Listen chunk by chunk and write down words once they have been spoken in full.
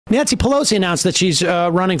Nancy Pelosi announced that she's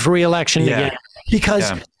running for re-election again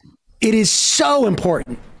because it is so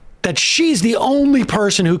important that she's the only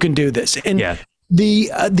person who can do this. And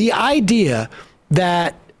the idea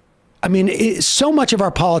that, I mean, so much of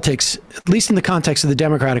our politics, at least in the context of the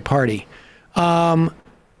Democratic Party,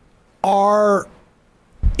 are,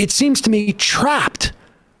 it seems to me, trapped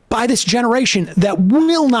by this generation that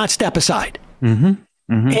will not step aside. And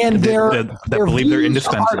they believe they're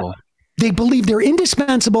indispensable. They believe they're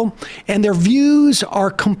indispensable, and their views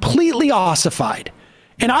are completely ossified.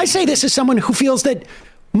 And I say this as someone who feels that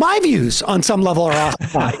my views on some level are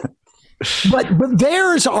ossified, but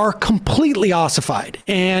theirs are completely ossified,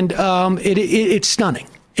 and it's stunning.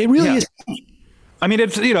 It really is. I mean,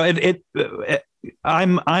 it's, you know,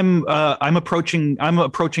 I'm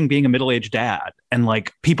approaching being a middle-aged dad, and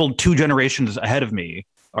like people 2 generations ahead of me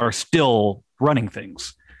are still running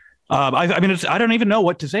things. I mean, I don't even know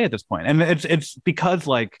what to say at this point. And it's because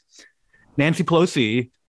like Nancy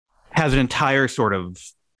Pelosi has an entire sort of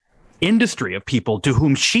industry of people to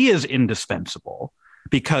whom she is indispensable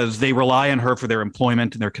because they rely on her for their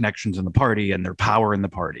employment and their connections in the party and their power in the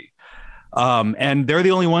party. And they're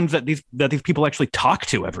the only ones that these people actually talk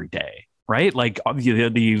to every day. Right. Like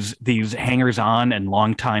these hangers on and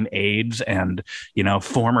longtime aides and, you know,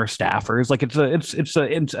 former staffers. Like it's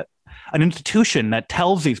an institution that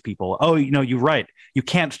tells these people, oh, you know, you're right. You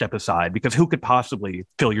can't step aside because who could possibly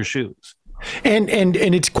fill your shoes? And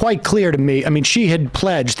it's quite clear to me. I mean, she had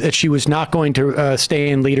pledged that she was not going to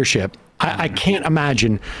stay in leadership. I can't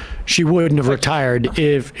imagine she wouldn't have retired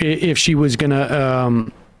if she was going to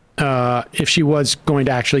if she was going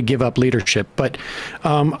to actually give up leadership. But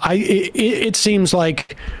it seems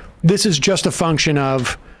like this is just a function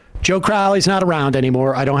of Joe Crowley's not around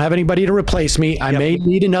anymore. I don't have anybody to replace me. I may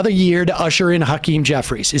need another year to usher in Hakeem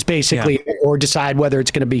Jeffries is basically, or decide whether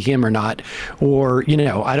it's going to be him or not, or, you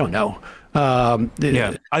know, I don't know. I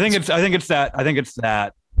think it's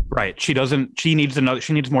that. Right. She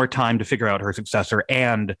needs more time to figure out her successor,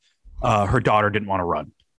 and her daughter didn't want to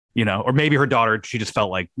run, you know, or maybe her daughter, she just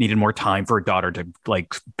felt like needed more time for her daughter to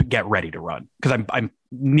like get ready to run. Cause I'm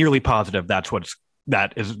nearly positive that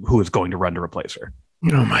is who is going to run to replace her.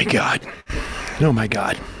 Oh my God.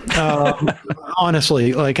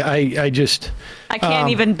 Honestly, like I can't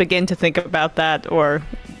even begin to think about that, or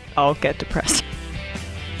I'll get depressed.